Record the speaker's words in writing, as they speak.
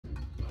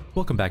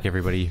Welcome back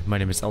everybody, my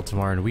name is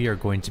Eltimar and we are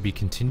going to be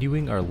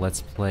continuing our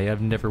Let's Play of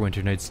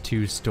Neverwinter Nights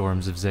 2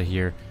 Storms of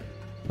Zehir.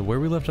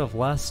 Where we left off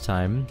last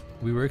time,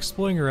 we were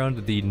exploring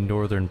around the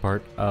northern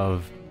part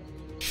of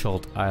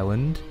Schult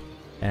Island,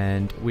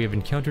 and we have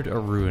encountered a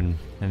ruin,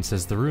 and it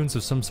says the ruins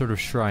of some sort of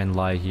shrine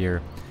lie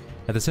here.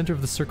 At the center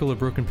of the circle of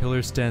broken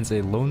pillars stands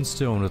a lone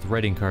stone with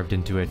writing carved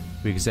into it.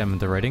 We examined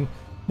the writing.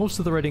 Most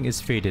of the writing is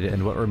faded,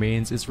 and what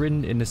remains is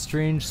written in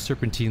strange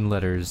serpentine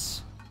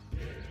letters.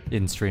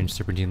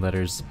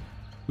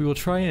 We will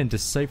try and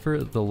decipher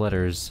the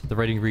letters. The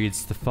writing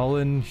reads, "The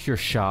fallen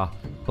Hirsha,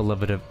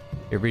 beloved of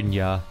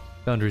Irinya,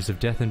 boundaries of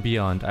death and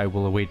beyond, I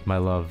will await my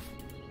love."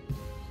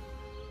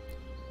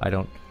 I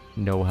don't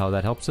know how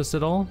that helps us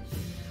at all.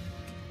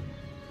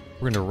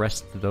 We're gonna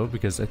rest though,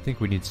 because I think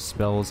we need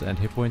spells and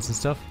hit points and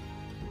stuff.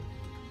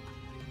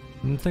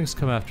 Nothing's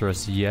come after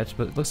us yet,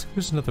 but it looks like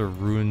there's another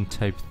rune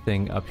type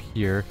thing up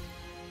here.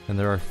 And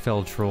there are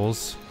fell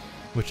trolls,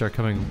 which are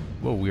coming...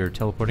 Whoa, we are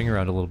teleporting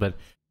around a little bit.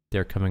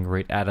 They're coming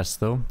right at us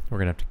though. We're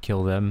gonna have to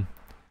kill them.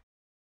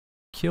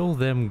 Kill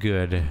them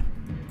good.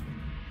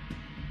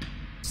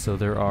 So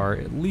there are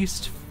at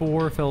least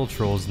 4 fell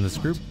trolls in this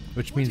group,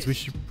 which means we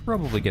should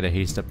probably get a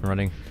haste up and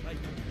running.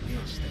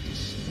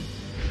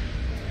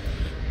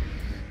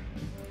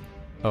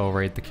 Oh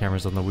right, the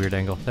camera's on the weird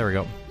angle. There we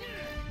go.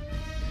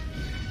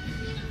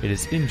 It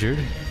is injured.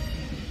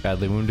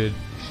 Badly wounded.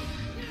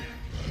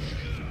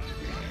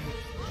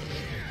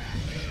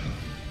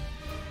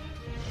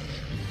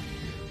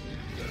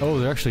 Oh,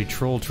 they're actually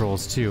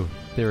trolls too.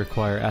 They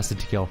require acid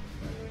to kill.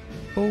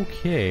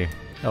 Okay.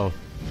 Oh,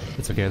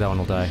 it's okay, that one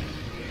will die.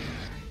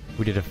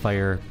 We did a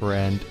fire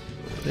brand.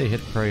 They hit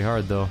pretty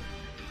hard though.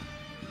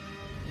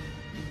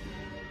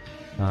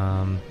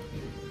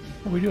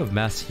 We do have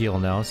mass heal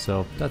now,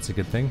 so that's a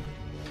good thing.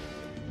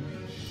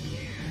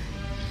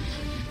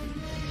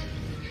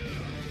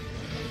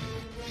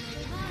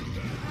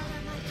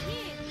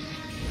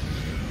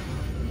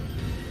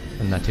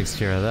 And that takes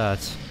care of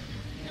that.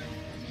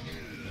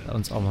 That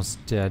one's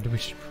almost dead. We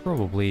should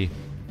probably...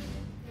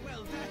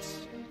 Well,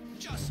 that's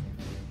just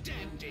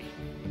dandy.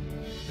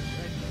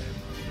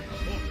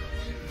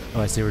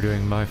 Oh, I see we're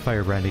doing my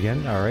firebrand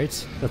again.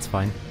 Alright, that's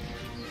fine.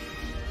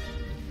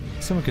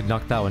 Someone could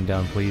knock that one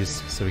down,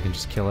 please, so we can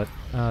just kill it.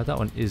 That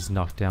one is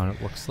knocked down,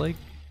 it looks like.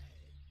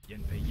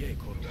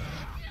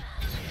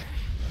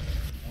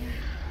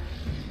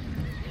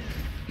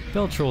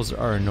 Bell trolls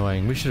are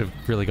annoying. We should have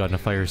really gotten a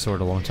fire sword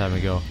a long time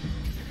ago.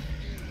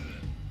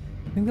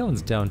 I think that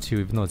one's down too,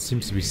 even though it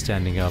seems to be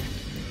standing up.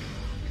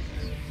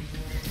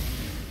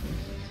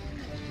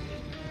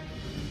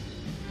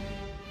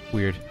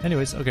 Weird.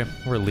 Anyways, okay,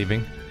 we're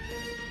leaving.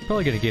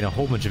 Probably gonna gain a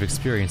whole bunch of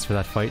experience for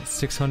that fight.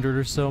 600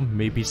 or so,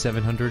 maybe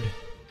 700.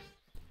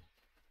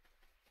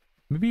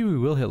 Maybe we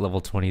will hit level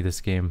 20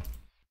 this game.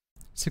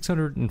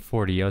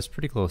 640, I was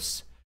pretty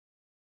close.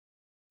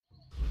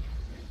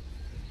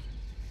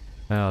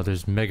 Oh,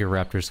 there's mega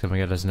raptors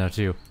coming at us now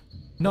too.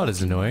 Not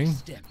as annoying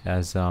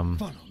as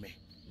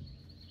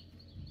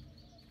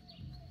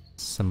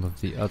some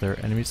of the other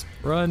enemies.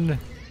 Run!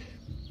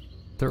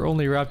 They're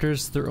only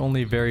raptors, they're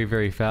only very,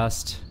 very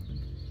fast.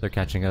 They're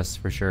catching us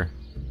for sure.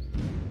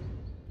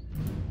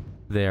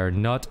 They are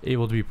not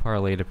able to be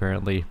parlayed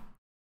apparently.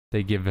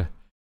 They give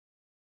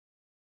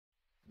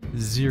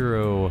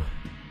zero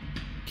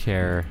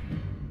care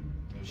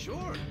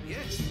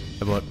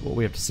about what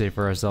we have to say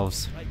for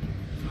ourselves.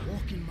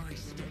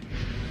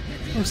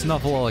 Looks an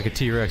awful lot like a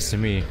T-Rex to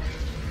me.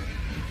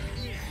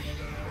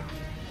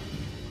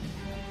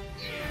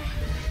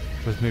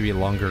 With maybe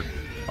longer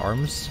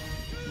arms.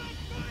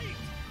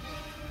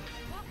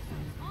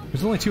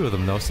 There's only 2 of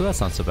them though, so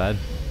that's not so bad.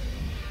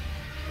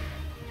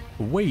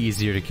 Way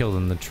easier to kill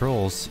than the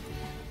trolls.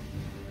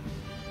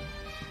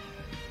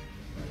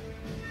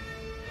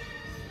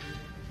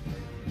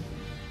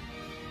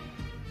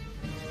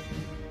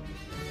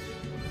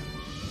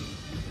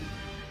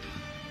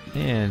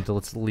 And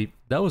let's leap.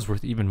 That was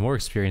worth even more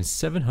experience,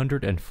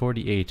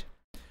 748.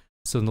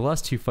 So in the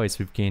last 2 fights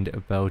we've gained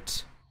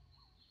about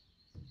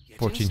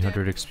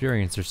 1400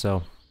 experience or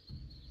so.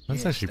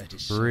 That's actually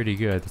pretty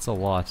good, that's a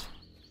lot.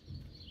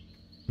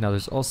 Now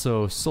there's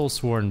also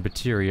Soulsworn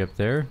Batiri up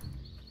there.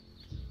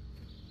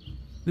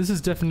 This is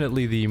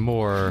definitely the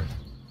more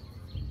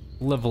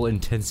level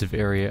intensive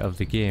area of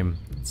the game.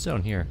 It's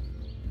down here.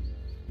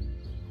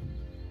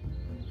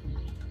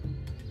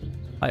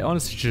 I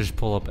honestly should just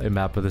pull up a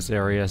map of this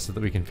area so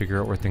that we can figure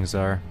out where things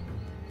are.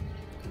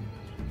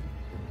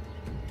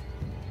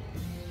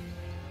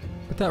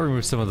 But that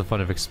removes some of the fun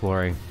of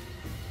exploring.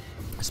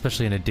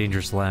 Especially in a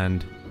dangerous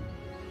land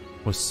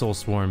with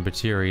Soulsworn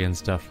Batiri and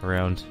stuff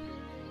around.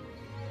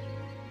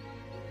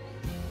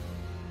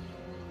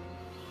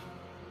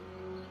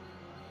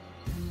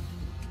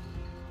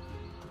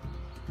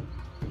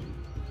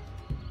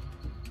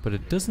 But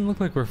it doesn't look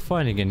like we're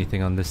finding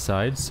anything on this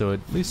side, so at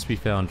least we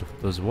found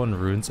those 1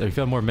 runes. And we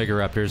found more Mega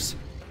Raptors.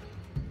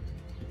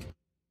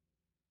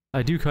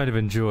 I do kind of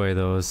enjoy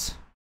those.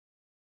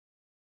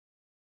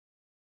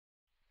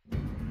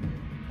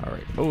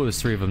 Alright. Oh,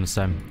 there's 3 of them this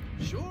time.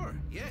 Sure,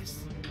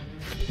 yes.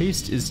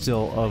 Haste is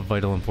still of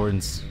vital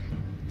importance.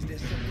 Is there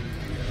something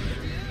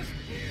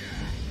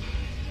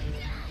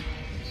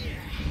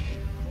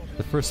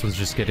The first one's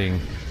just getting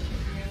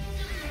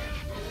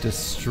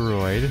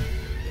destroyed.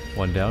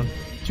 One down.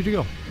 Two to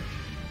go.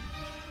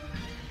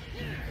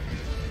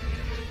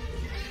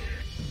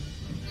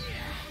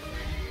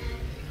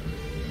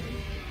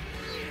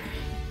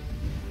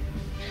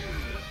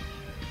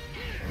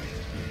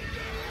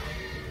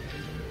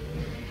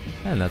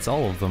 And that's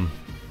all of them.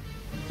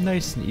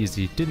 Nice and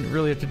easy. Didn't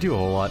really have to do a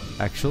whole lot,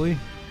 actually.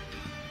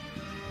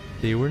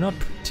 They were not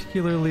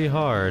particularly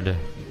hard.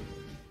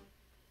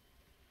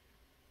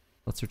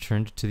 Let's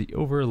return to the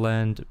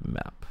overland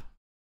map.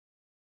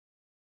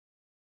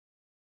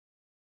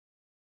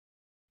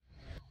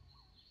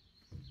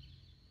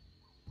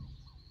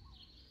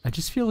 I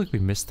just feel like we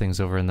missed things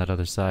over on that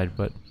other side,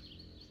 but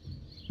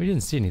we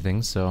didn't see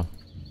anything, so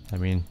I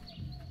mean,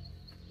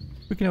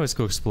 we can always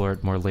go explore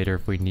it more later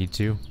if we need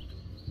to.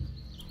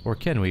 Or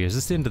can we? Is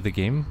this the end of the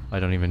game? I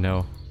don't even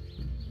know.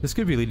 This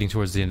could be leading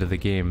towards the end of the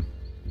game.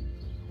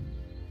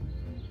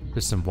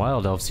 There's some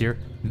wild elves here.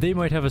 They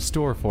might have a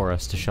store for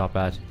us to shop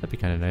at. That'd be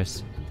kind of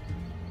nice.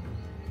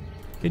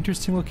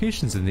 Interesting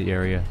locations in the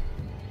area.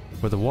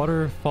 Where the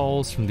water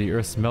falls from the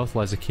earth's mouth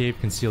lies a cave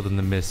concealed in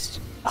the mist.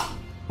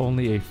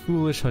 Only a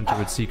foolish hunter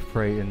would seek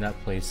prey in that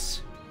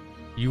place.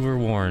 You were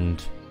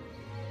warned.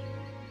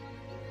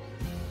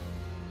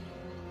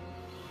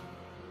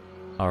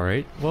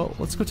 Alright, well,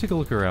 let's go take a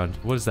look around.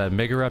 What is that,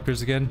 Mega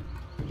Raptors again?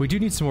 We do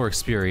need some more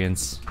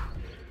experience,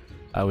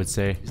 I would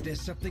say. Is there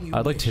something you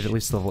I'd like to hit wish? at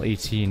least level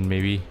 18,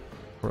 maybe.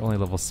 We're only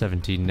level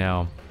 17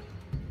 now.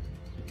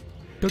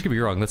 Don't get me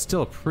wrong, that's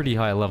still a pretty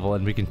high level,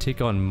 and we can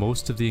take on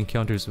most of the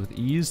encounters with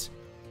ease.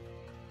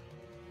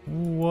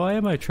 Why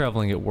am I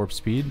traveling at warp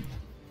speed?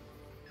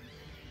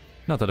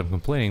 Not that I'm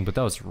complaining, but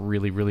that was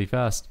really, really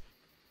fast.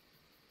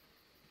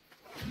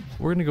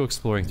 We're gonna go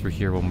exploring through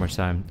here one more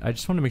time. I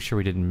just want to make sure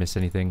we didn't miss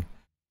anything.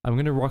 I'm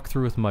gonna walk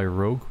through with my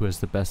rogue, who has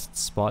the best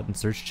spot and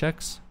search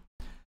checks.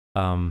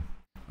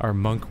 Our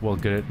monk, while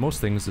good at most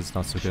things, is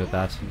not so good at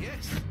that.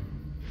 Yes.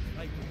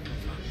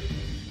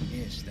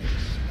 Yes, that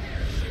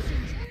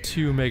is.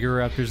 2 Mega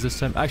Raptors this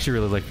time. I actually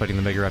really like fighting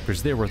the Mega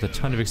Raptors. They're worth a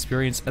ton of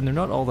experience, and they're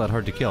not all that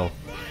hard to kill.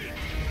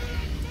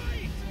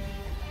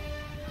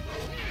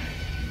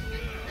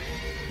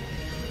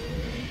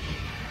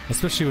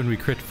 Especially when we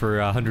crit for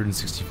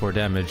 164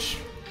 damage.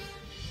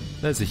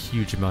 That's a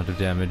huge amount of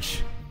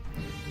damage.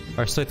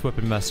 Our Scythe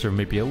Weapon Master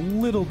may be a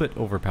little bit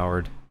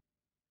overpowered.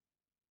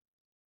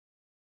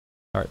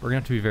 Alright, we're gonna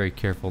have to be very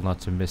careful not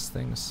to miss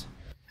things.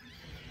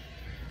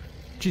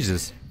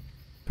 Jesus.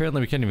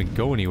 Apparently we can't even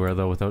go anywhere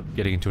though without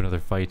getting into another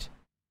fight.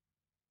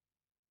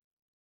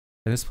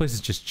 And this place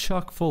is just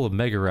chock full of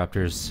Mega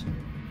Raptors.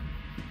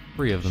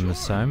 3 of them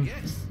this time.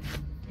 Yes.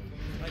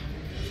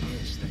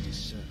 Yes, that is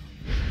so.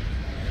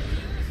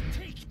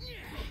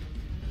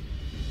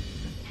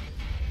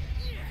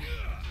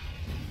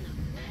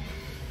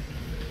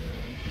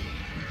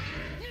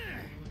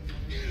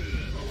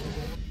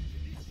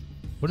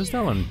 What is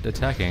that one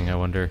attacking, I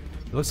wonder?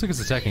 It looks like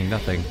it's attacking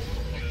nothing.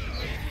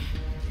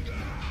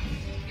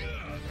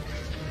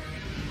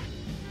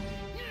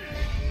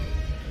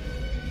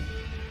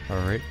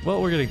 Alright,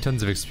 well, we're getting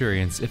tons of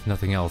experience, if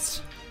nothing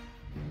else.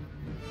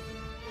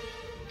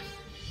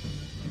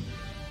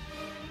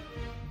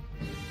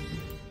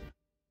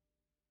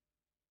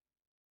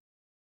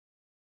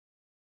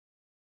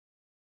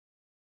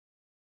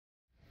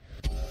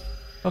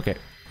 Okay,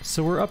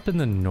 so we're up in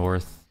the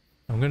north.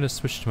 I'm gonna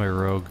switch to my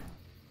rogue.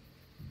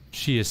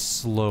 She is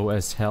slow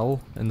as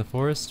hell in the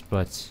forest,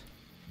 but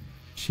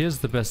she has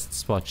the best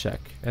spot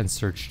check and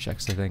search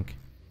checks, I think.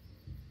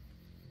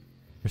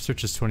 Her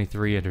search is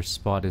 23 and her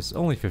spot is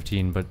only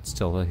 15, but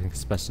still, I think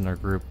it's best in our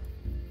group.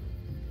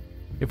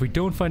 If we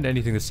don't find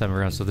anything this time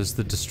around, so there's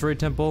the destroyed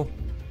temple.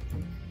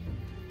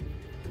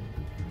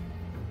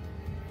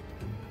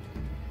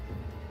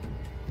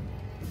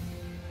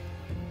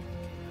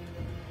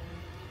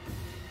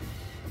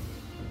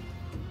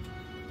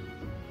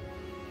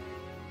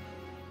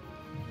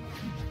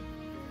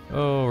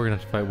 Oh, we're gonna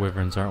have to fight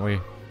wyverns, aren't we?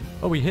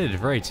 Oh, we hid,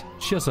 right.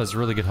 She also has a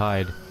really good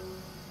hide.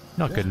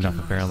 Not good enough,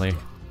 apparently.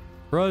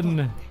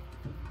 Run!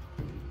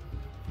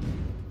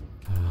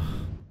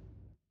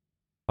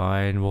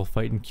 Fine, we'll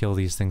fight and kill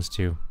these things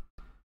too.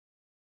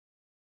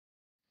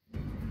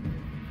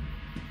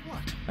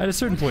 What? At a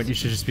certain point, you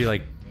should just be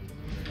like,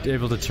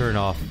 able to turn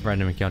off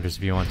random encounters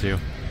if you want to.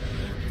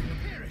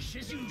 Perish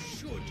as you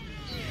should.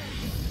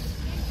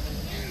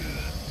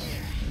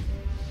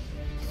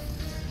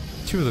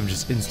 2 of them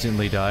just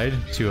instantly died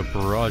to a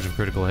barrage of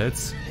critical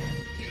hits.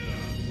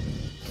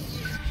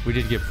 We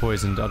did get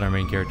poisoned on our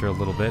main character a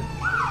little bit.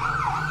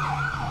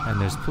 And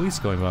there's police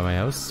going by my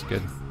house.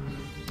 Good.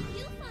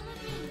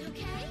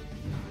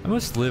 I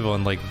must live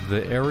on, like,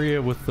 the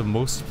area with the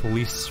most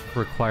police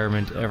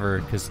requirement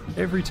ever, because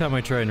every time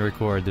I try and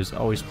record, there's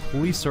always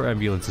police or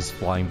ambulances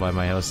flying by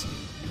my house.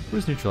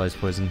 Where's neutralized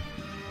poison?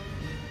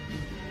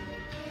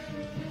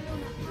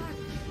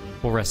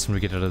 We'll rest when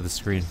we get out of the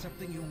screen.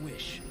 Something you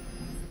wish.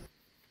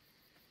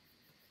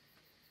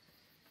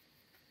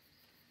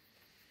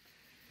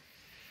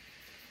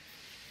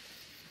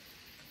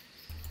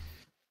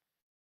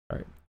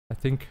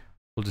 think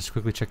we'll just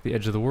quickly check the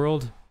edge of the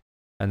world,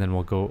 and then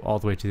we'll go all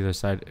the way to the other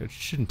side. It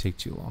shouldn't take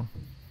too long.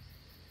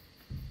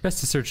 Best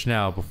to search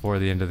now before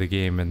the end of the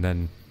game, and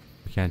then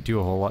we can't do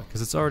a whole lot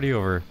because it's already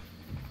over.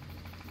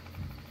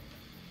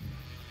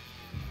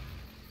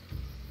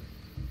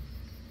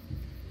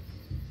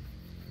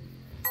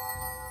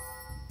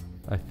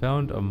 I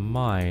found a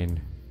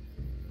mine.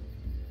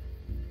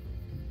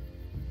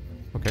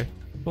 Okay,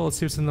 well, let's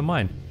see what's in the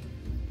mine.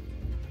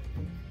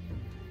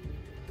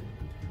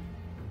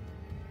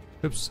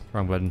 Oops,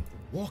 wrong button.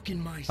 Walk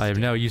in my I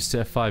am now used to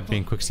F5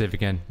 being quick save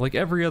again. Like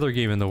every other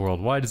game in the world,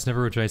 why does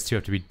Neverwinter Nights 2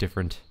 have to be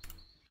different?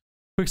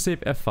 Quick save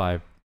F5.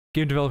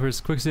 Game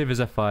developers, quick save is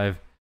F5.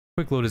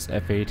 Quick load is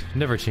F8.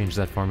 Never change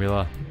that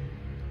formula.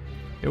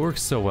 It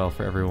works so well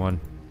for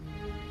everyone.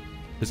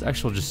 There's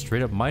actual just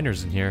straight up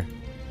miners in here.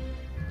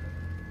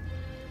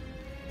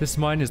 This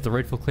mine is the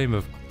rightful claim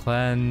of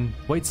Clan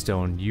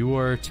Whitestone. You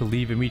are to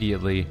leave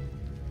immediately.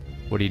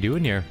 What are you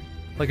doing here?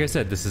 Like I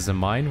said, this is a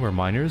mine. We're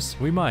miners.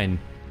 We mine.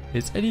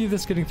 Is any of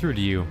this getting through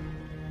to you?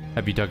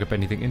 Have you dug up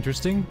anything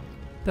interesting?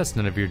 That's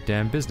none of your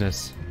damn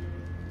business.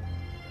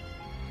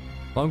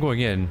 While I'm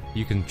going in,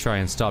 you can try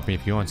and stop me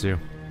if you want to.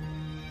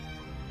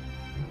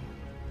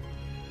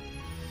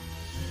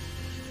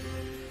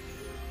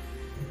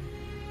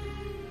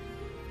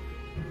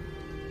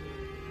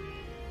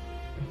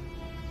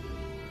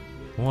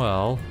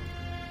 Well,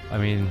 I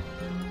mean,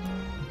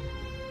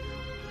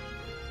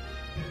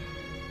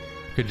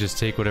 could just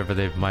take whatever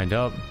they've mined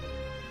up.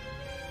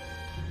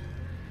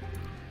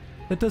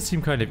 That does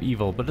seem kind of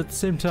evil, but at the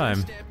same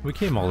time, we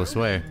came all this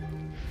way.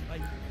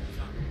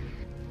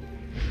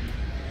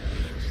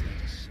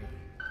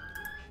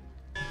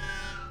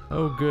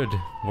 Oh good,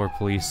 more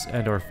police,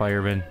 and our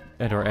firemen,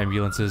 and our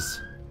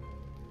ambulances.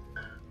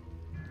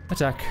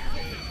 Attack.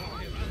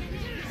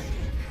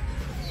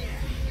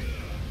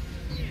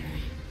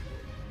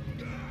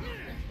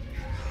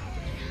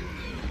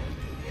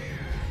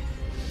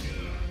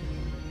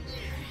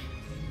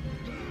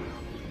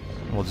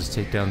 We'll just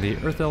take down the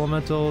earth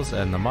elementals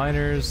and the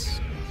miners.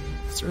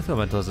 This earth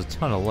elemental has a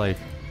ton of life.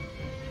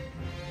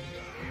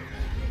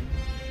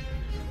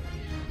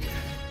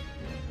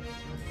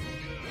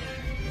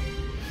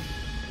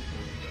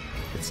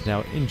 It's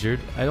now injured.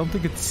 I don't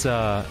think it's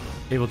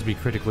able to be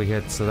critically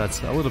hit, so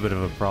that's a little bit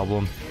of a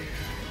problem.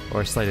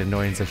 Or a slight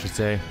annoyance, I should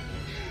say.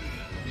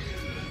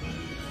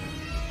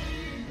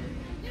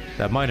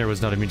 That miner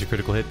was not immune to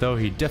critical hit, though.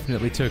 He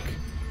definitely took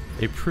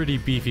a pretty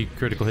beefy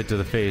critical hit to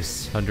the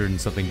face, 100 and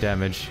something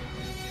damage.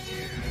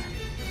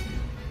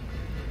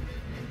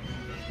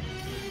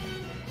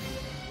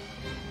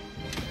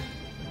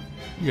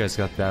 You guys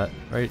got that,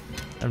 right?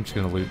 I'm just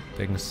gonna loot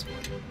things.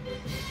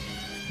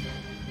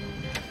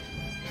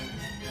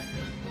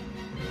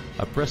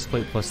 A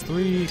breastplate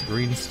 +3,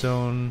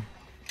 greenstone.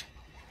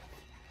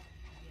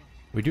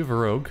 We do have a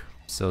rogue,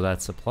 so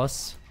that's a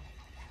plus.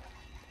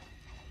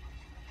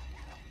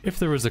 If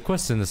there was a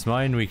quest in this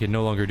mine, we can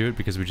no longer do it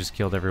because we just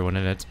killed everyone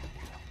in it.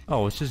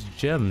 Oh, it's just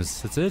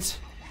gems. That's it?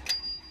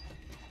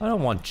 I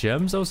don't want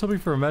gems. I was hoping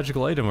for a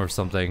magical item or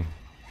something.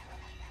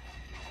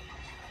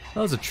 That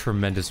was a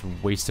tremendous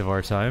waste of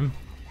our time.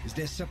 Is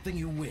there something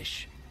you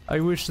wish? I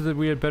wish that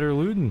we had better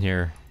loot in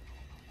here.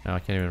 Now I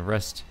can't even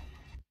rest.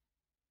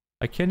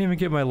 I can't even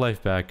get my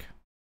life back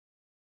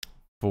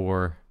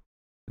for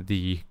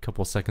the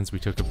couple seconds we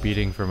took a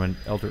beating from an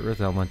Elder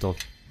Earth Elemental.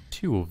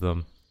 2 of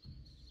them.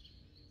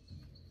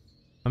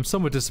 I'm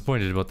somewhat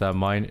disappointed about that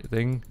mine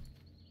thing.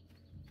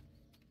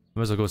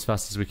 Might as well go as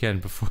fast as we can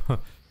before,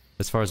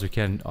 as far as we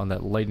can on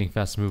that lightning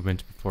fast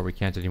movement before we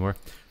can't anymore.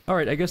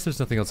 Alright, I guess there's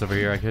nothing else over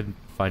here. I couldn't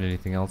find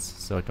anything else,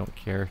 so I don't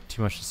care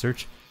too much to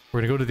search.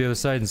 We're gonna go to the other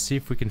side and see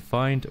if we can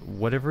find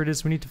whatever it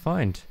is we need to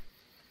find.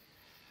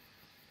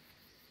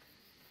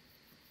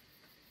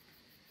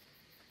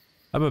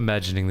 I'm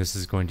imagining this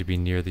is going to be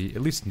near the,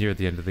 at least near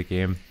the end of the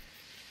game.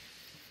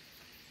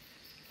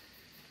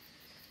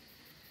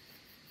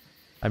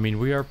 I mean,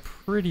 we are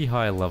pretty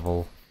high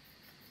level,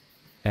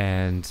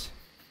 and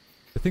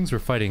the things we're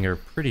fighting are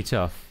pretty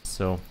tough,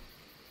 so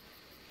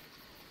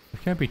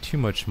there can't be too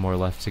much more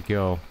left to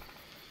go.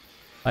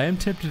 I am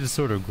tempted to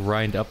sort of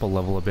grind up a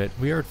level a bit.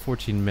 We are at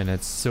 14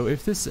 minutes, so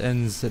if this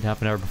ends at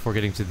half an hour before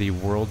getting to the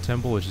World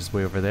Temple, which is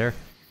way over there,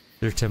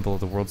 their Temple of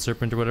the World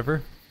Serpent or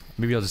whatever,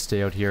 maybe I'll just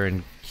stay out here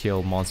and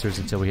kill monsters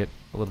until we hit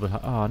a little bit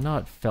high. Oh,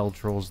 not Fell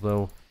Trolls,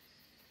 though.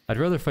 I'd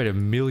rather fight a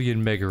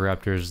million Mega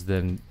Raptors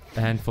than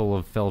a handful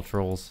of Fell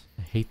Trolls.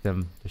 I hate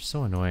them. They're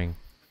so annoying.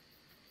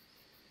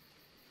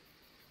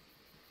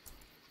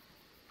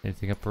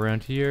 Anything up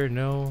around here?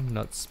 No,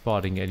 not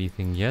spotting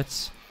anything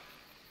yet.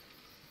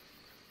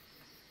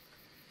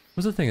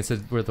 What's the thing? It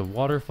said where the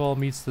waterfall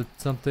meets the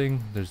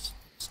something. There's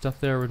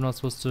stuff there we're not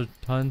supposed to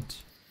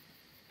hunt.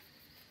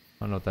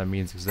 I don't know what that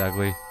means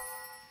exactly.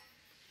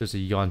 There's a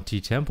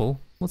Yonti temple.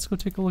 Let's go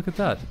take a look at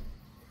that.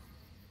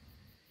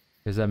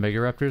 Is that Mega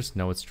Raptors?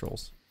 No, it's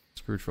trolls.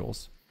 Screw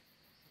trolls.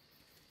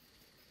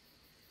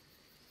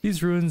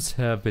 These ruins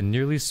have been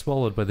nearly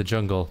swallowed by the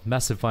jungle.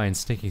 Massive vines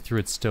snaking through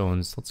its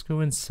stones. Let's go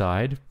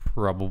inside.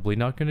 Probably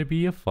not going to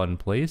be a fun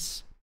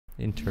place.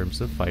 in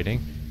terms of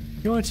fighting.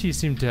 UNT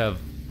seem to have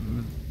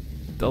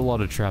a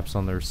lot of traps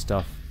on their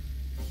stuff.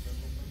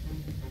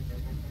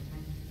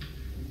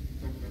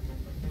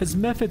 It's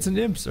mephits and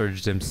imps, or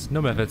just imps.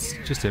 No mephits,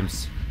 just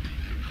imps.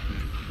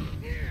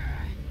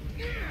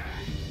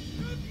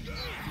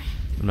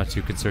 I'm not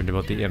too concerned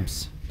about the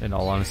imps, in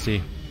all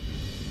honesty.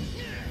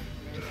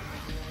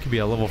 Could be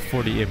a level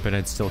 40 imp and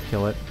I'd still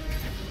kill it.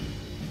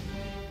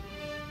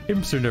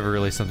 Imps are never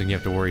really something you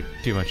have to worry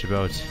too much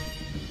about.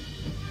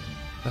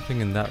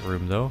 Nothing in that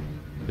room though.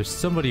 There's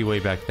somebody way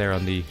back there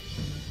on the...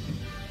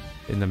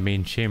 in the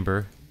main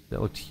chamber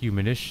that looked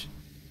humanish.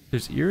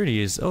 There's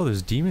Ironies. Oh,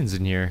 there's demons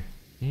in here.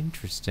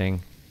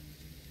 Interesting.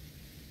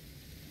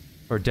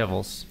 Or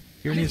devils.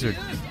 Ironies are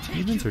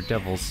demons or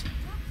devils?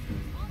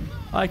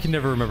 I can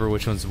never remember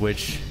which one's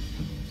which.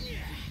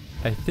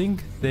 I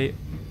think they...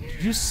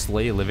 Did you just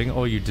slay a living?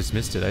 Oh, you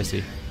dismissed it, I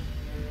see.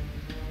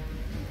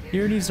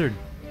 Ironies are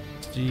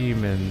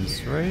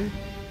demons, right?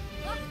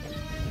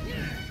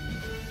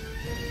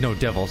 No,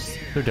 devils.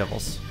 They're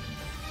devils.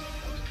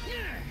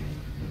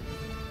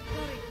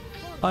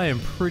 I am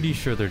pretty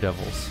sure they're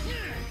devils.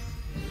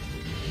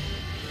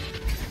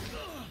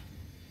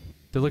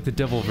 They're like the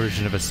devil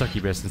version of a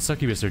succubus, and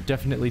succubus are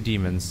definitely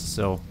demons,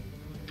 so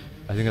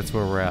I think that's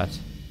where we're at.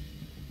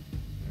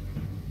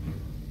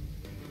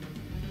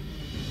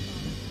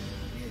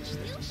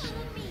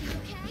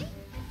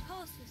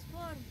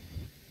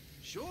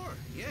 Sure,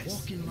 yes.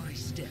 Walk in my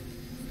step.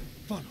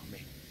 Follow me.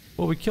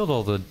 Well, we killed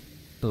all the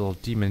little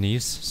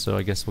demonies, so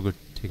I guess we'll go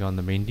take on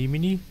the main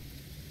demony.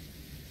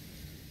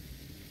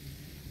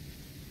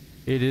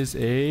 It is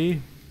a...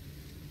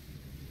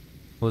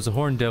 Well, it's a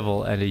horned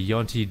devil and a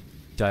Yonti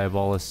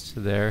diabolist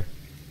there.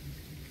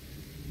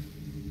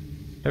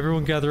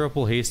 Everyone gather up,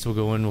 we'll haste, we'll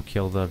go in, we'll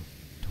kill the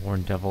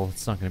horned devil.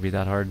 It's not going to be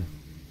that hard.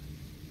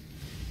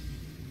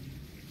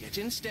 Get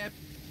in step.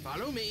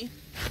 Follow me.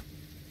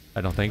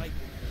 I don't think.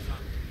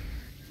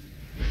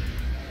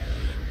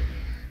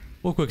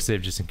 We'll quick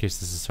save just in case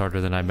this is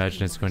harder than I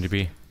imagine it's going to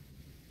be.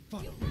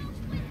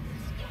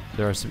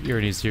 There are some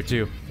ironies here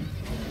too.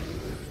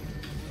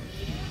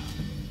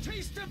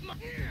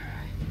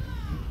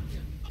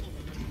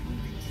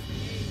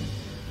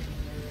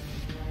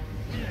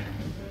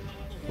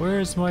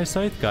 Where's my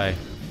scythe guy?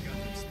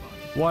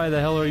 Why the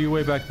hell are you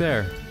way back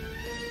there?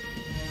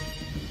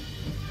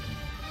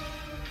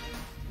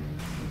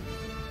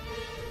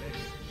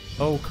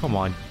 Oh, come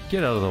on.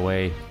 Get out of the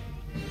way.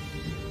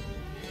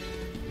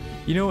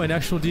 You know, in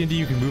actual D&D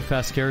you can move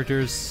past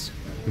characters.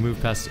 You can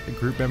move past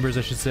group members,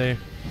 I should say,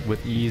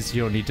 with ease.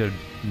 You don't need to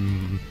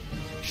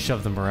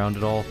shove them around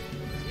at all.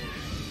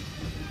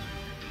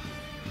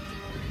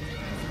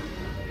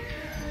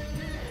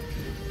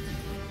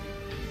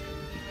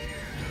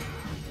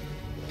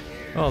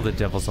 Oh, the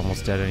devil's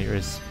almost dead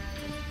anyways.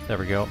 There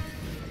we go.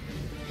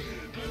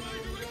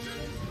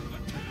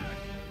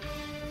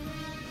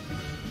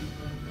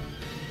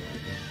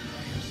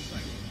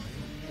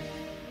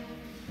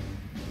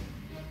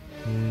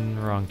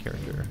 Wrong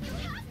character.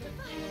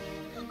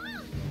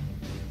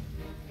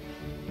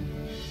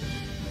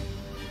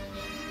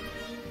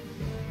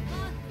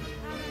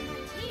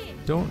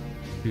 Don't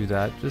do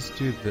that, just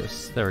do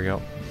this. There we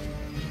go.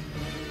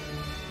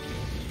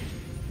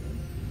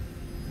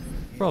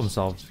 Problem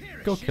solved.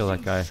 Go kill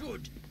that guy. Is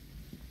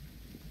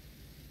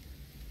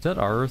that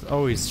ours?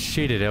 Oh, he's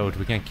shaded out.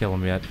 We can't kill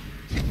him yet.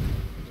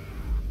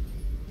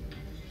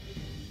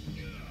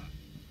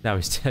 Now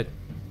he's dead.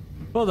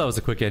 Well, that was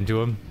a quick end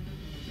to him.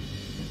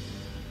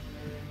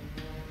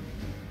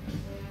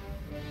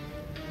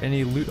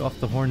 Any loot off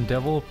the Horned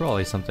Devil?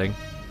 Probably something.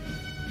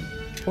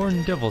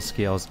 Horned Devil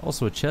scales.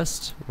 Also a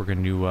chest. We're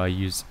going to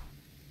use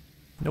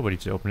nobody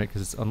to open it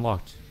because it's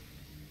unlocked.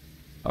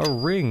 A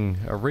ring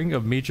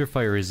of major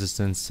fire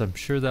resistance. I'm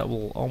sure that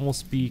will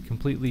almost be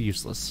completely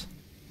useless.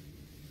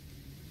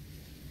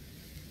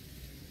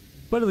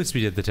 But at least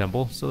we did the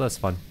temple, so that's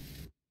fun.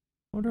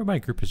 I wonder if my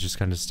group is just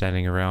kind of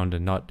standing around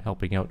and not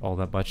helping out all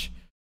that much.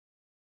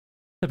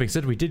 That being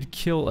said, we did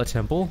kill a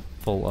temple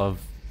full of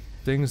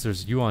things.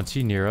 There's UNT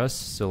near us,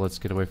 so let's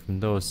get away from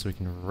those so we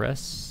can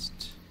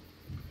rest.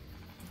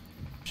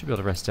 Should be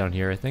able to rest down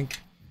here, I think.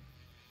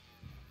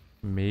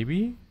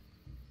 Maybe?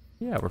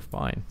 Yeah, we're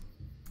fine.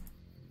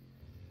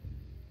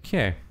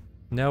 Okay,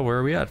 now where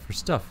are we at for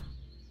stuff?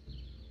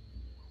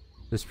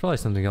 There's probably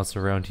something else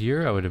around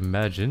here, I would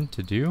imagine,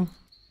 to do.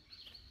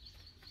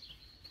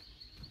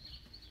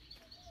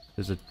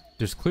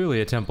 There's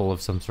clearly a temple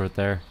of some sort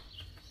there.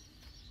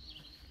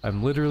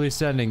 I'm literally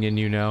standing in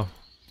you now.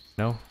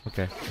 No?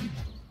 Okay.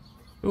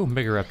 Ooh,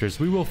 Megaraptors.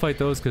 We will fight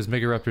those because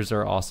Megaraptors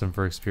are awesome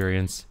for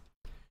experience.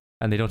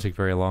 And they don't take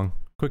very long.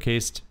 Quick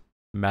haste.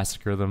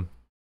 Massacre them.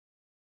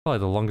 Probably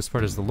the longest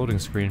part is the loading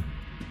screen.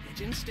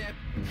 Get in step.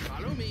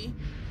 Follow me.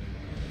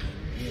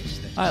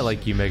 I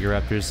like you,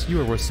 Megaraptors. You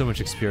are worth so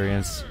much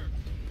experience.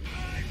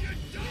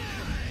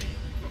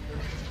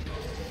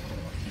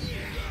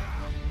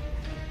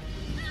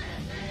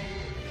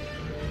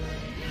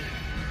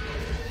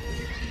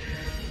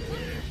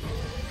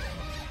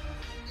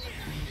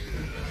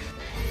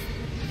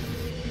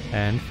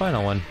 And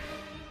final one.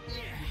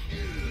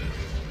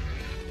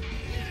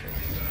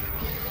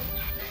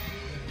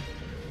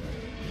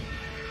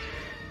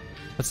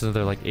 That's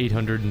another like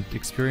 800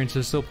 experience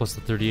or so, plus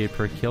the 38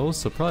 per kill,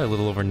 so probably a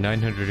little over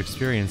 900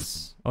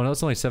 experience. Oh no,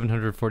 it's only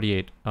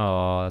 748.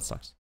 Oh, that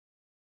sucks.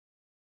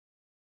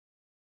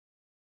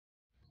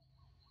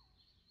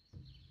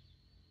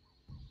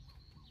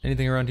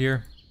 Anything around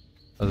here?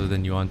 Other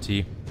than Yuan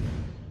Ti?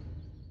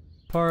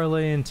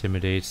 Parlay,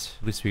 intimidate.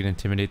 At least we can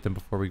intimidate them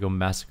before we go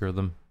massacre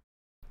them.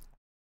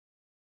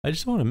 I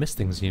just don't want to miss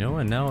things, you know?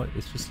 And now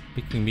it's just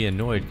making me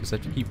annoyed because I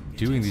have to keep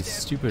doing these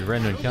stupid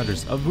random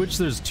encounters, of which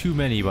there's too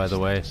many, by the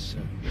way.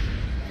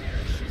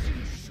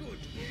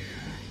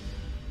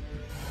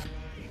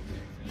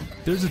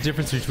 There's a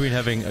difference between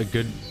having a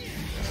good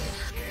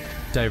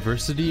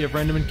diversity of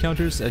random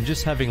encounters and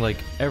just having like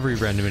every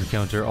random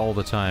encounter all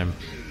the time.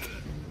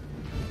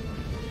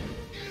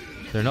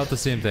 They're not the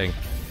same thing.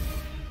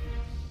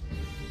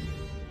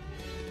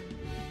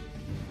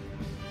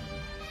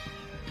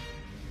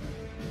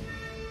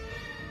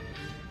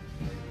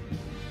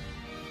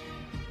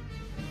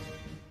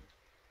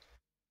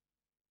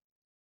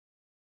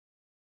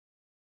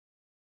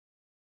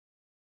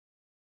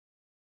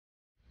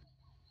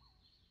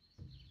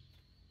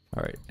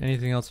 Alright,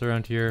 anything else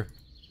around here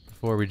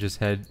before we just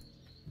head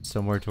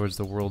somewhere towards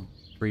the World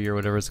 3 or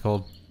whatever it's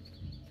called?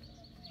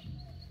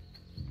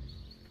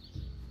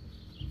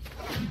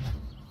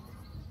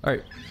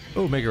 Alright.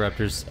 Oh, Mega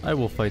Raptors. I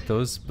will fight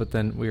those, but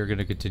then we are going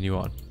to continue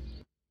on.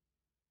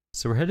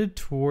 So we're headed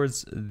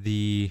towards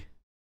the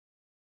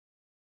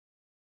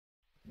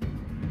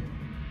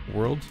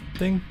world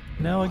thing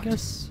now, I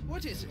guess?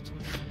 What is it?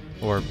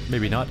 Or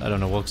maybe not. I don't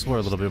know. We'll explore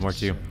a little bit more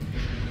too.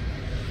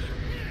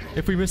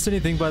 If we missed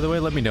anything, by the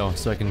way, let me know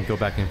so I can go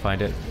back and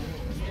find it.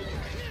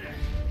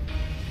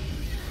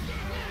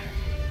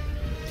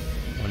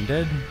 One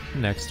dead.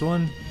 Next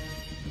one.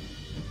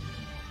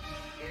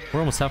 We're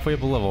almost halfway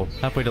up a level.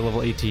 Halfway to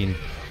level 18.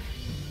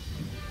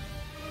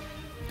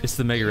 It's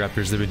the Mega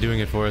Raptors. They've been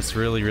doing it for us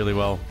really, really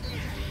well.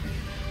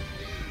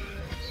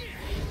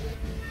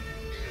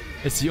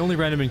 It's the only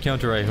random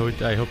encounter I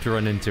hope to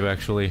run into,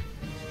 actually.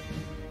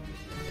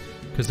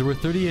 Because there were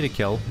 38 a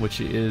kill,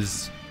 which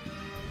is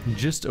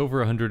just over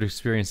 100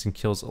 experience in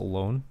kills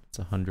alone. It's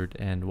 100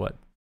 and what?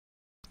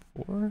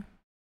 4?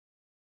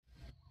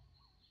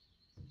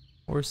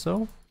 Or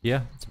so?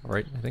 Yeah, that's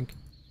alright, I think.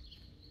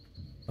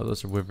 Oh,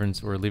 those are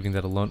wyverns. We're leaving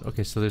that alone.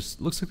 Okay, so looks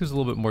like there's a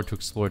little bit more to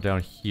explore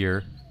down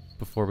here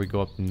before we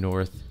go up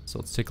north. So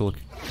let's take a look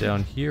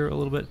down here a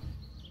little bit.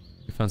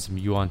 We found some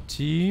Yuan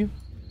Ti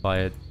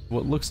by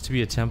what looks to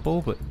be a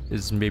temple, but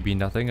is maybe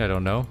nothing. I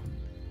don't know.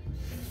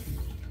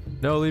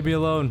 No, leave me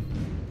alone.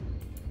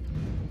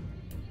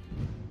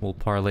 We'll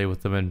parlay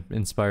with them and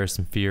inspire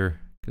some fear,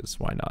 because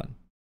why not?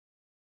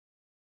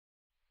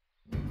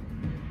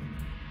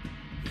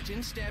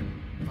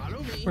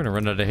 We're gonna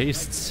run out of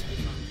hastes.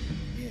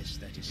 Yes,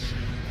 that is so.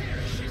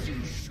 Perish as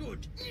you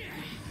should.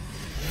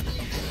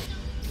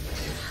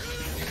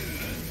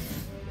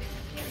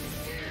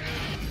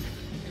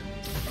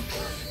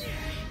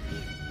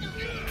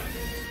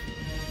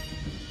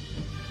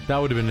 That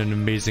would have been an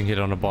amazing hit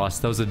on a boss.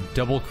 That was a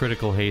double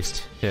critical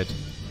haste hit.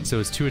 So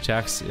it's 2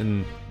 attacks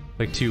in,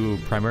 like 2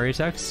 primary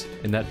attacks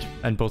in that,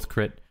 and both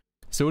crit.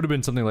 So it would have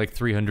been something like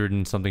 300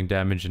 and something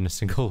damage in a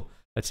single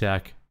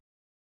attack.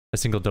 A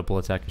single double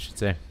attack, I should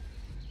say.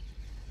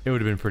 It would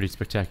have been pretty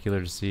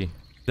spectacular to see.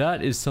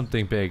 That is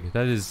something big.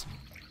 That is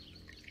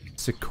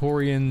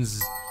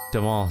Sicorian's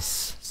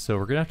Damas. So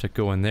we're gonna have to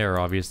go in there,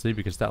 obviously,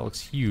 because that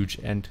looks huge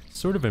and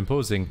sort of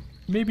imposing.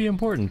 Maybe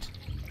important.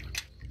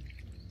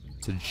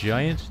 It's a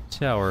giant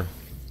tower.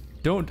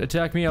 Don't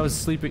attack me, I was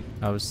sleeping.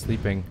 I was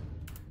sleeping.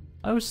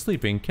 I was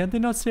sleeping. Can't they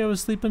not say I was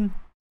sleeping?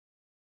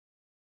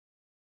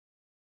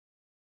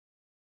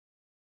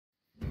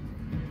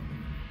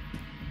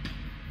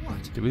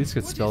 What? Did we at least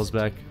get spells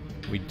back?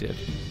 We did. Is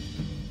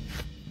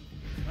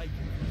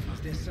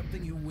there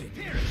something you wish?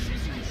 Perish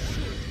as you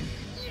should.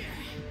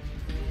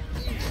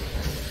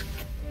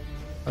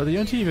 Are the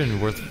Yunti even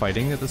worth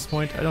fighting at this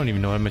point? I don't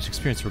even know how much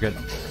experience we're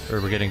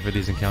getting for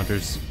these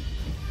encounters.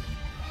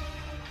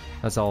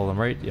 That's all of them,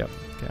 right? Yep.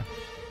 Okay.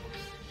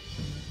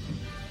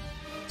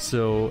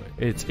 So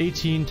it's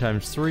 18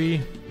 times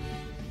 3.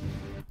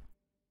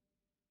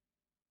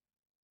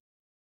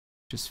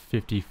 Just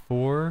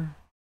 54.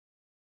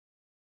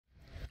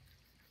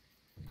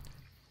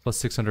 Plus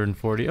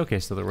 640. Okay,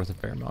 so they're worth a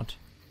fair amount.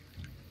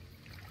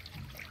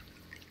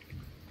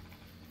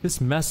 This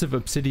massive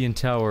obsidian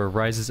tower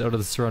rises out of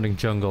the surrounding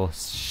jungle.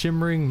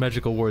 Shimmering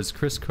magical wards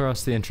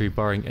crisscross the entry,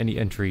 barring any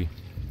entry.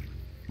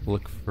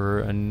 Look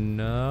for a...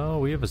 no,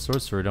 we have a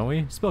sorcerer, don't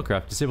we?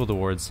 Spellcraft, disable the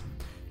wards.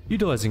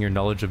 Utilizing your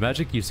knowledge of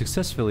magic, you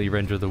successfully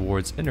render the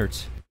wards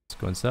inert. Let's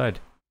go inside.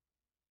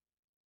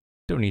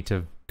 Don't need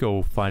to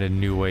go find a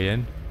new way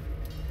in.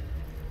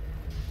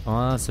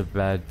 Oh, that's a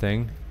bad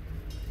thing.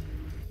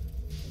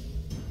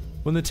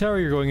 When the tower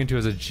you're going into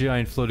has a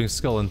giant floating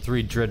skull and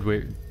 3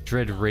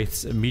 dread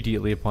wraiths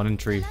immediately upon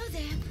entry.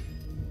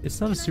 It's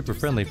not a super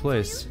friendly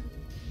place.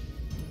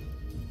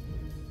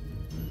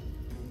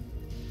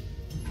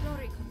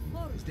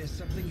 Is there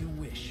something you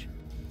wish?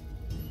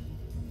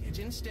 Get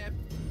in step.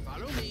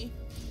 Follow me.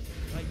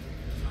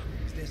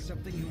 there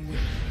something you wish?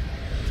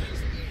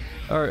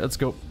 Alright, let's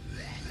go.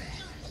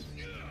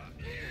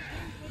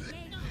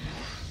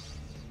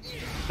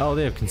 Oh,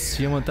 they have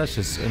concealment. That's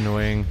just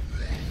annoying.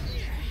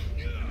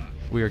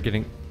 We are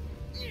getting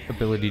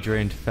ability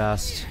drained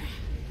fast.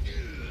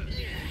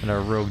 And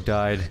our rogue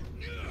died.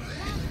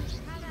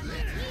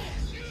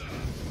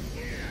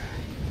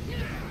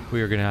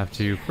 We are gonna have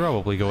to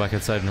probably go back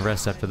inside and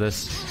rest after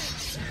this.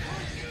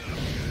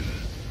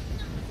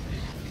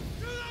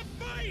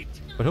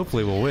 But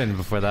hopefully we'll win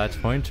before that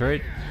point,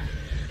 right?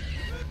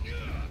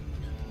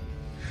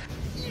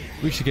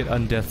 We should get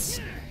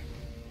undeaths.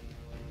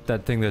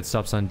 That thing that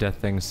stops undeath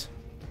things.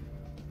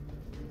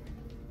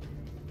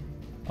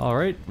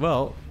 Alright,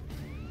 well.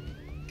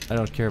 I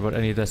don't care about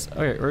any of this.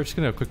 Okay, we're just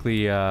gonna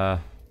quickly, well,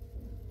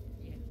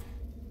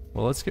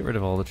 let's get rid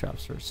of all the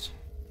traps first.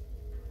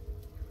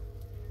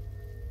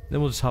 Then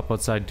we'll just hop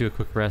outside, do a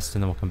quick rest,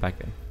 and then we'll come back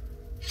in.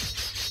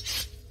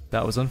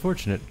 That was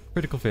unfortunate.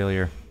 Critical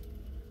failure.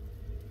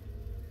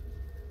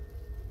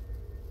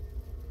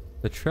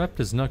 The trap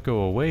does not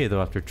go away,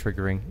 though, after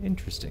triggering.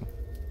 Interesting.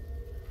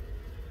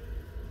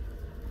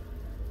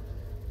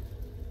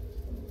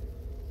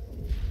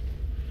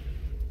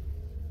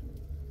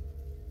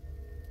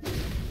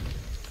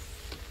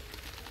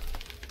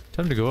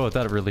 Time to go out.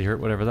 That really hurt,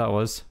 whatever that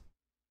was.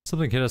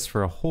 Something hit us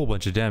for a whole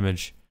bunch of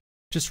damage.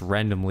 Just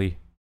randomly.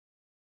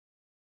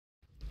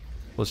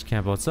 We'll just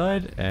camp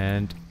outside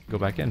and go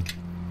back in.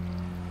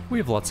 We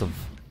have lots of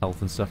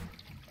health and stuff.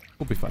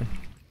 We'll be fine.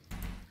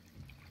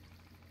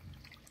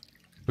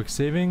 Quick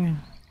saving.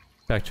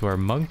 Back to our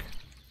monk.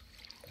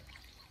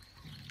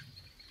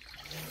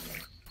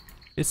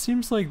 It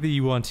seems like the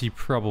Yuan-Ti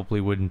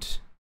probably wouldn't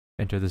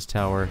enter this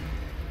tower.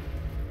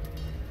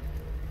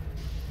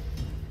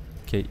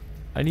 Okay,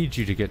 I need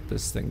you to get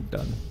this thing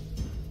done.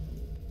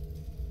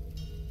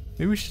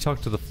 Maybe we should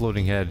talk to the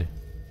floating head.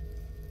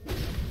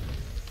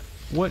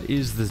 What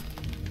is this?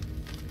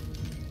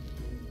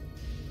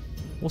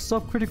 We'll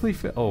stop critically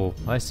oh,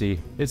 I see.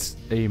 It's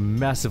a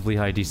massively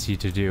high DC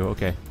to do.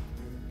 Okay.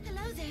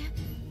 Hello there.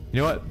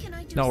 You know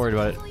what? Not worried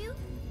about it.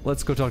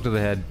 Let's go talk to the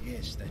head.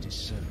 Yes, that is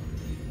so.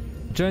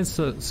 The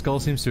giant skull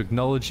seems to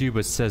acknowledge you,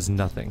 but says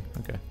nothing.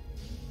 Okay.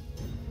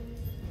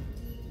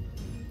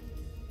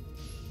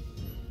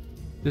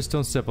 Just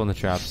don't step on the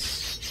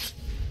traps.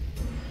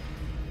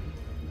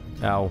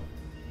 Ow.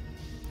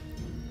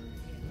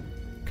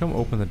 Come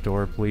open the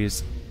door,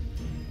 please.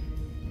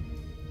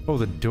 Oh,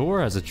 the door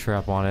has a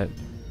trap on it.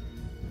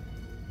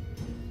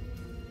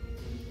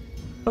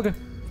 Okay,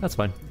 that's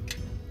fine.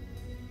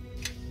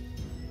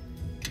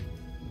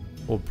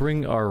 We'll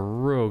bring our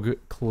rogue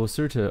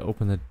closer to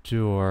open the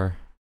door.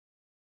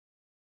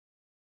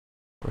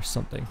 Or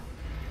something.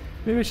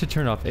 Maybe I should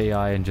turn off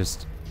AI and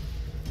just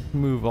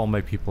move all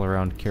my people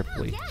around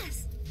carefully. Oh,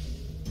 yes.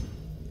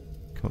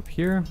 Come up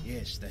here.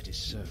 Yes, that is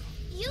so.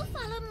 You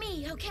follow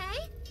me,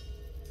 okay?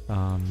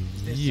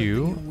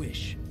 You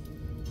wish.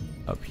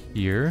 up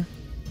here.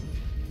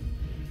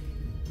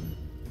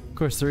 Of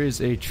course, there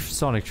is a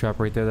sonic trap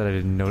right there that I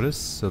didn't notice,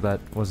 so that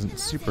wasn't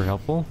super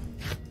helpful.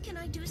 Can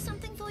I do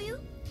something for you?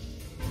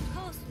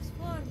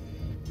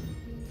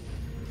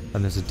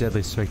 And there's a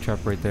deadly strike trap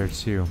right there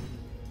too.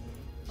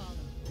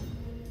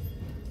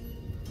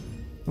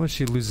 Once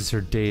she loses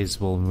her daze,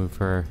 we'll move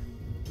her.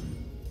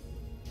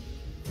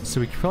 So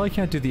we probably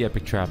can't do the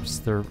epic traps.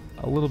 They're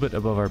a little bit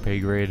above our pay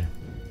grade.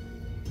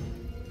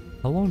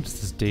 How long does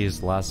this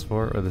daze last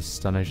for? Or this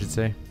stun, I should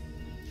say.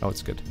 Oh,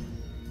 it's good.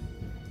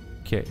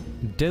 Okay.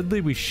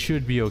 Deadly we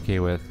should be okay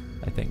with,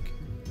 I think.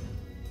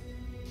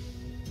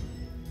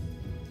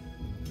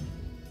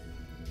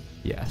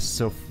 Yeah,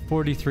 so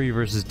 43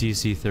 versus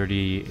DC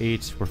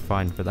 38. We're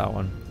fine for that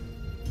one.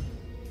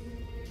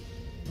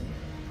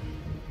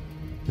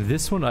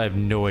 This one, I have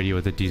no idea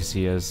what the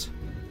DC is.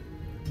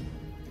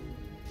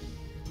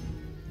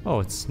 Oh,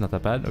 it's not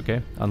that bad.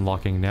 Okay,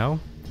 unlocking now.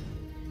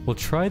 We'll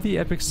try the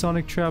epic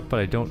sonic trap, but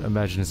I don't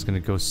imagine it's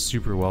going to go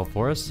super well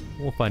for us.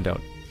 We'll find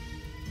out.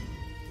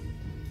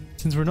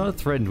 Since we're not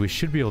threatened, we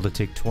should be able to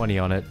take 20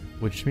 on it,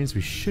 which means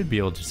we should be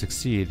able to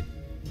succeed.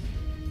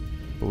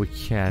 But we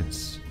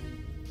can't.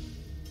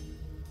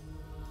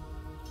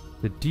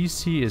 The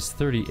DC is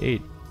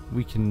 38.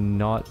 We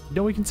cannot...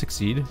 No, we can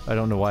succeed. I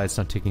don't know why it's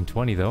not taking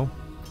 20, though.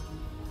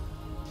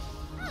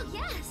 Oh,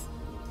 yes.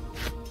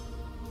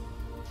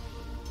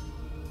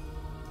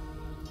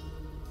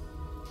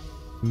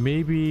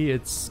 Maybe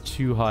it's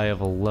too high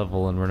of a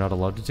level and we're not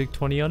allowed to take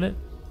 20 on it?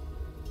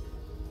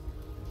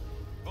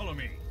 Follow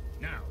me,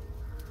 now.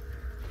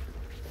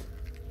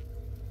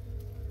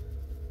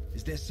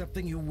 Is there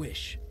something you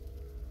wish?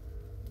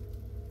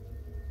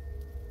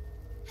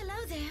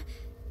 Hello there.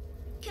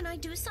 Can I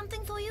do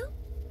something for you?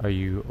 Are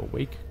you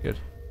awake? Good.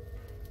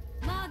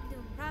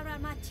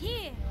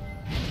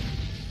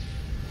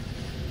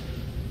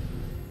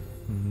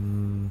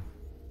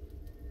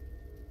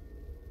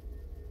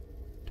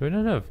 Do I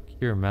not have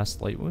cure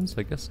mass light wounds?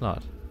 I guess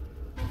not.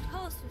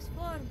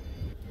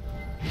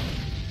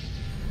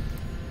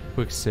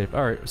 Quick save.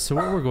 Alright, so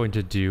what we're going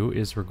to do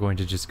is we're going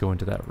to just go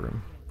into that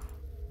room.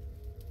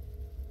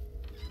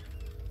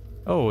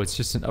 Oh, it's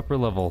just an upper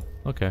level.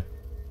 Okay.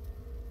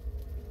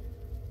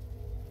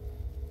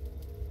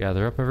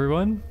 Gather up,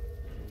 everyone.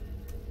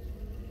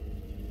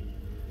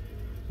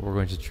 We're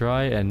going to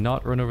try and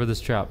not run over this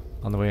trap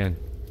on the way in.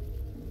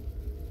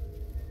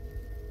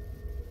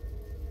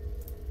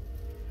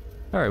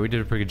 Alright, we did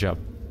a pretty good job.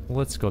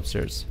 Let's go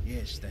upstairs.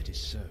 Yes, that is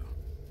so.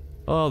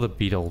 Oh, the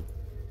beetle.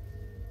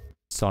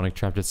 Sonic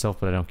trapped itself,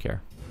 but I don't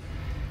care.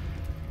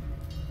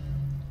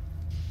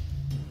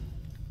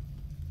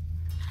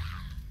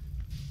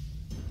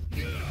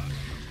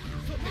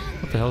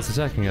 What the hell is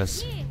attacking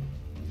us?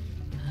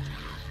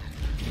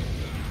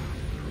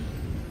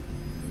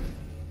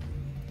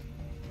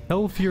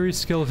 Hell Fury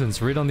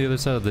skeletons right on the other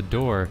side of the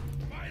door.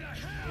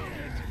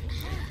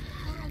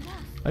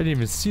 I didn't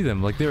even see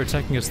them, like they were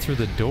attacking us through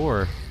the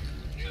door.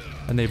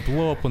 And they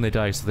blow up when they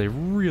die, so they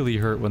really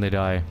hurt when they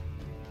die.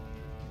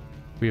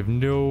 We have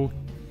no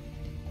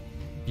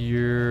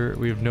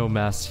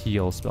mass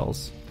heal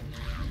spells.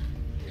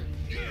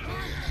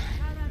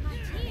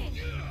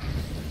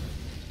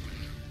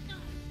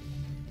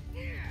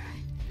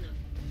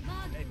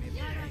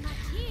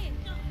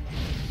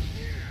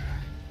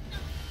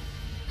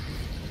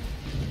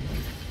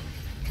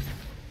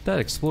 That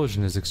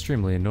explosion is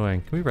extremely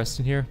annoying. Can we rest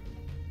in here?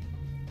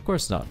 Of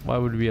course not. Why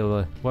would we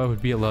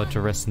be allowed to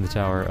rest in the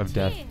Tower of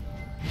Death?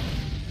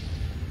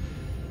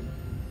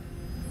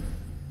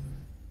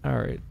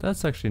 Alright,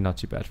 that's actually not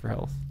too bad for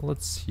health.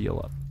 Let's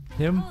heal up.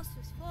 Him?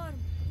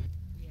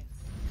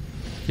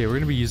 Okay, we're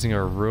gonna be using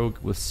our rogue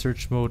with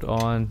search mode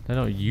on. I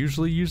don't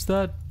usually use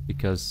that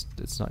because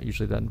it's not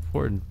usually that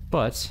important,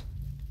 but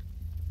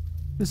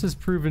this has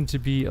proven to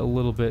be a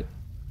little bit...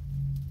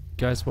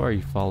 Guys, why are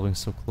you following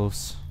so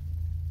close?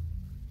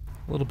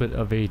 A little bit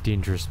of a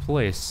dangerous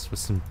place with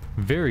some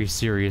very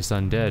serious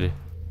undead.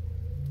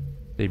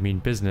 They mean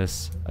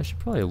business. I should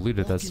probably have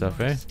looted that stuff,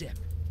 eh?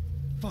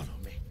 Follow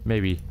me.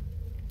 Maybe.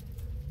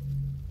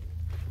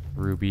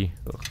 Ruby.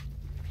 Ugh.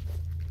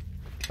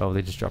 Oh,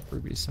 they just dropped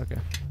rubies. Okay.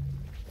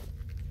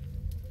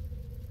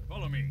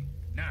 Follow me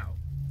now.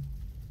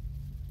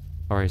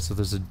 Alright, so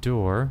there's a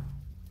door.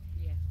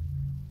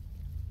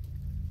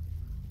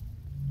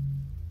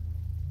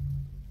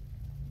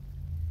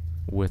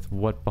 With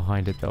what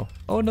behind it, though?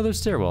 Oh, another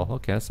stairwell.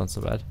 Okay, that's not so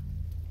bad.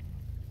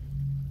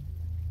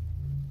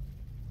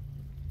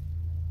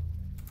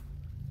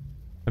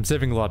 I'm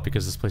saving a lot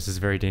because this place is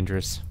very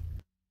dangerous.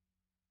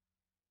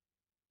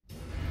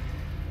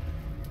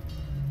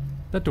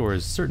 That door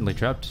is certainly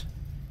trapped.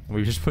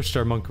 We just pushed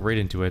our monk right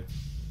into it.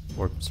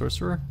 Or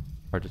sorcerer?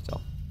 Hard to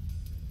tell.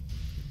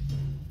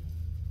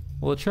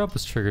 Well, the trap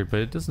was triggered,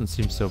 but it doesn't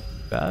seem so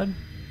bad.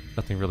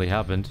 Nothing really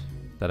happened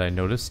that I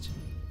noticed.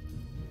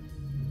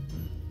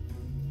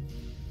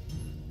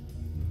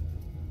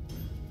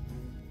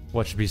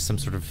 What should be some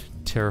sort of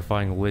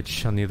terrifying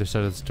lich on the other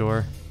side of this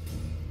door?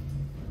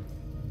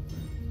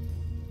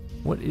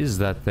 What is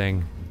that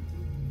thing?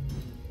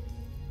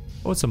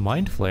 Oh, it's a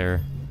mind flare.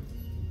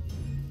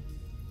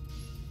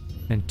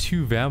 And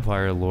 2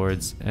 vampire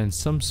lords and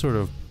some sort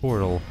of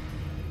portal.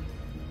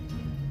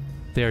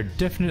 They are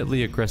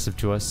definitely aggressive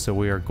to us, so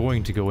we are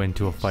going to go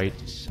into a fight.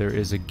 There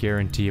is a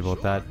guarantee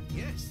about that.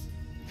 Yes.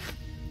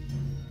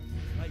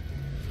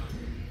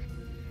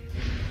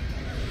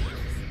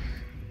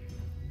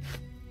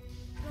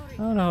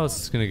 I don't know how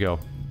this is gonna go.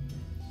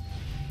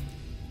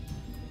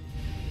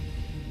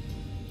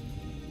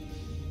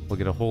 We'll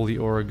get a holy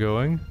aura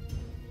going.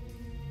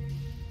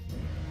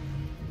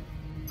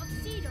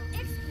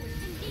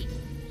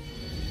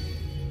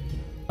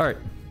 Alright.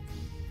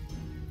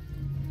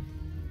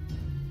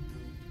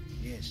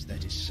 Yes,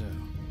 that is so.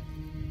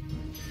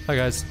 Hi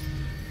guys.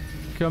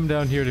 Come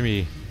down here to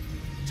me.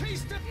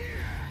 Taste it.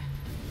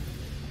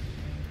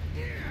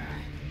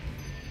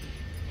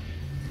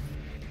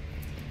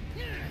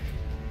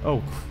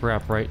 Oh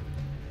crap, right.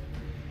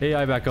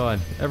 AI back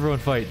on. Everyone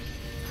fight.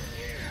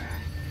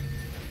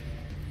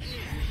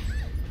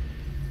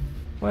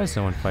 Why is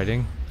no one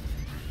fighting?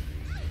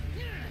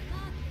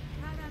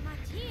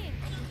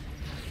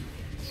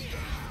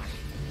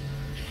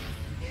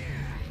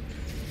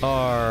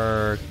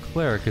 Our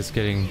cleric is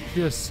getting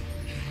just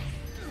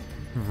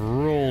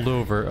rolled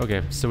over.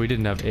 Okay, so we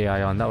didn't have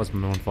AI on. That was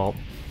my own fault.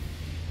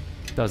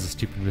 That was a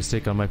stupid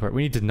mistake on my part.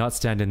 We need to not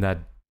stand in that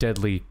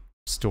deadly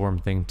storm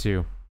thing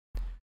too.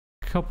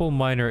 Couple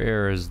minor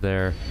errors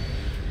there.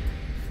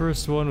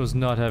 First one was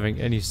not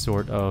having any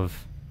sort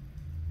of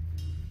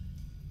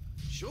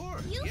Sure.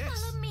 You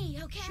Yes. follow me,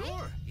 okay?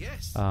 Sure.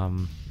 Yes.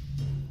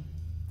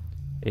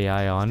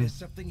 AI on. There's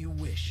something you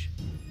wish.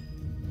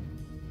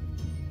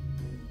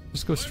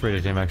 Just go straight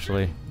at him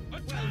actually.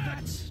 Well,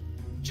 that's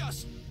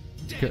just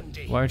G-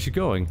 Why aren't you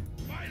going?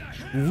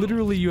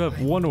 Literally you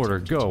have one order,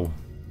 go.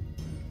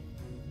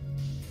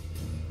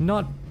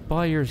 Not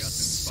by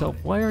yourself.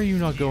 Why are you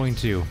not going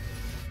to?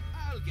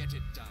 I'll get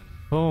it done.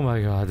 Oh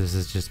my god, this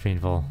is just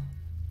painful.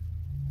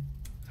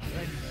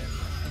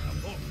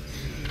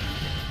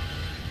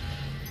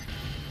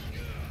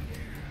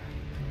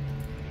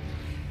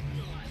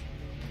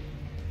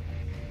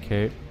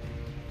 Okay.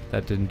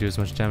 That didn't do as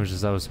much damage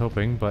as I was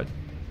hoping, but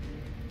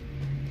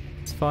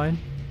fine.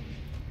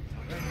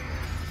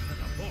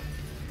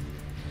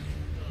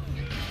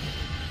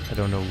 I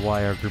don't know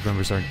why our group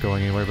members aren't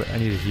going anywhere, but I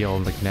need to heal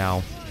like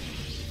now.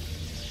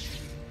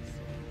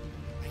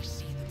 I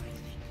see them, I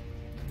think.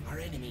 Our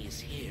enemy is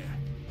here.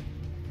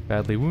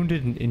 Badly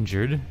wounded and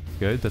injured.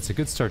 Good, that's a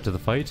good start to the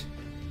fight.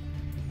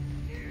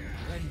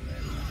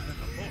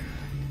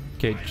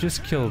 Okay,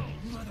 just kill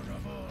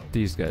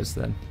these guys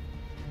then.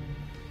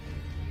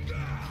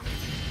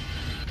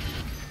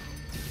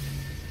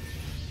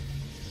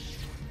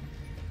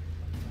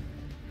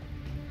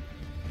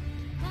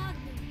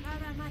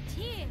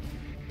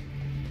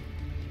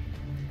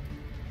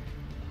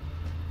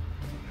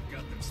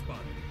 Got them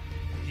spotted.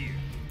 Here.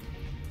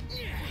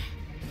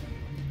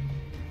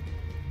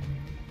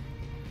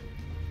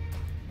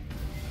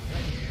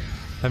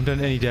 Haven't done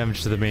any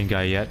damage to the main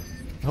guy yet.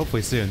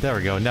 Hopefully soon. There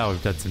we go. Now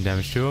we've done some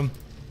damage to him.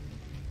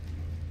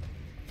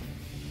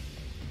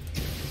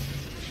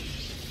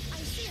 I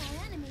see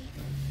our enemy.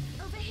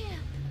 Over here.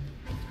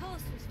 My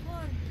post was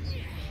formed.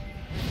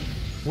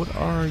 What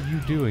are you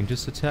doing?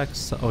 Just attack.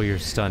 Oh, you're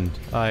stunned.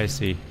 I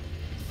see.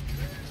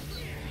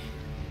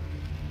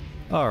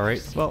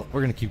 Alright, well, we're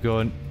gonna keep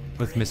going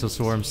with missile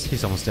swarms.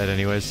 He's almost dead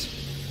anyways.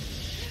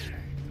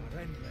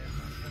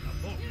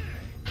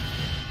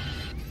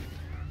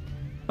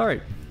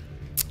 Alright.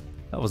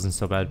 That wasn't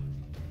so bad.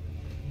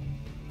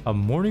 A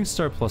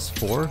Morningstar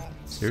 +4?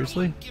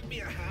 Seriously? Give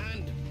me a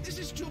hand. This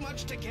is too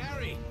much to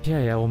carry.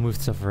 Yeah, we'll move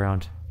stuff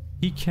around.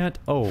 He can't...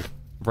 Oh,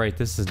 right,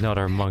 this is not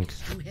our monk.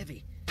 It's too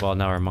heavy. Well,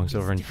 now our monk's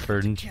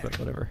overburdened, but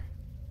whatever.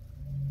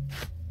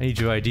 I need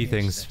you ID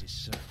things. That is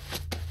so.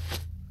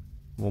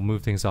 We'll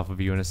move things off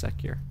of you in a sec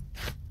here.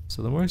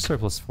 So the Morningstar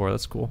 +4,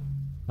 that's cool.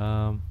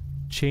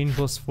 Chain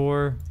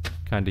 +4,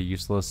 kinda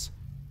useless.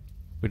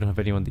 We don't have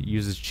anyone that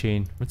uses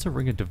chain. What's a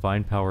Ring of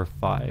Divine Power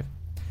 5?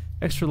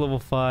 Extra level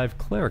 5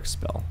 Cleric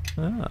spell.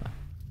 Ah.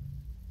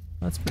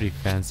 That's pretty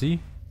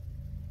fancy.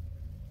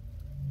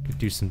 Could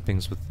do some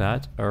things with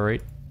that.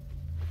 Alright.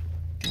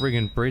 Ring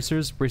and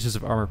Bracers. Bracers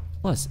of Armor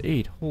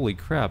 +8. Holy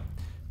crap.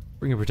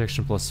 Ring of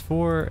Protection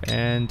 +4.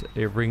 And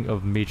a Ring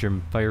of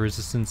Major Fire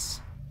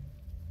Resistance.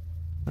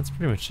 That's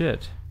pretty much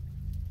it.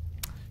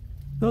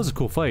 That was a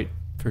cool fight,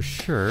 for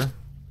sure.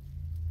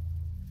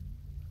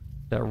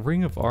 That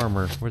Ring of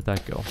Armor, where'd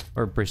that go?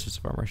 Or Bracers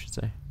of Armor, I should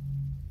say.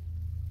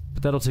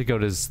 But that'll take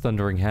out his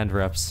Thundering Hand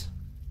Wraps.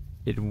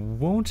 It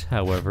won't,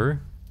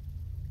 however,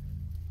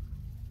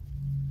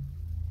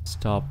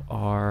 stop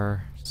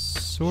our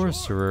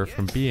Sorcerer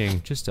from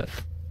being just a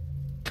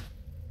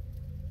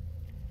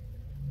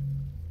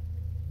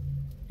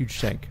huge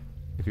tank,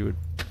 if you would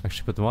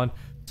actually put them on.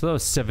 So that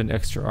was 7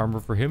 extra armor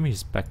for him.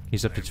 He's back.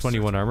 He's up to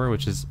 21 armor,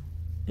 which is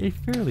a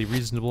fairly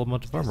reasonable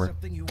amount of armor.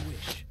 Something you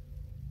wish.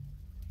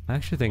 I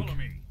actually think...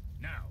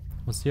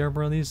 What's the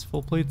armor on these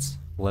full plates?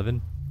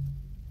 11?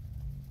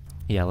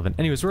 Yeah, 11.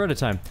 Anyways, we're out of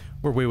time.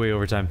 We're way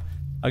over time.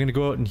 I'm gonna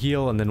go out and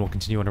heal, and then we'll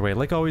continue on our way.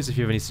 Like always, if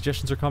you have any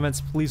suggestions or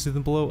comments, please leave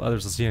them below.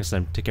 Others, I'll see you next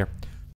time. Take care.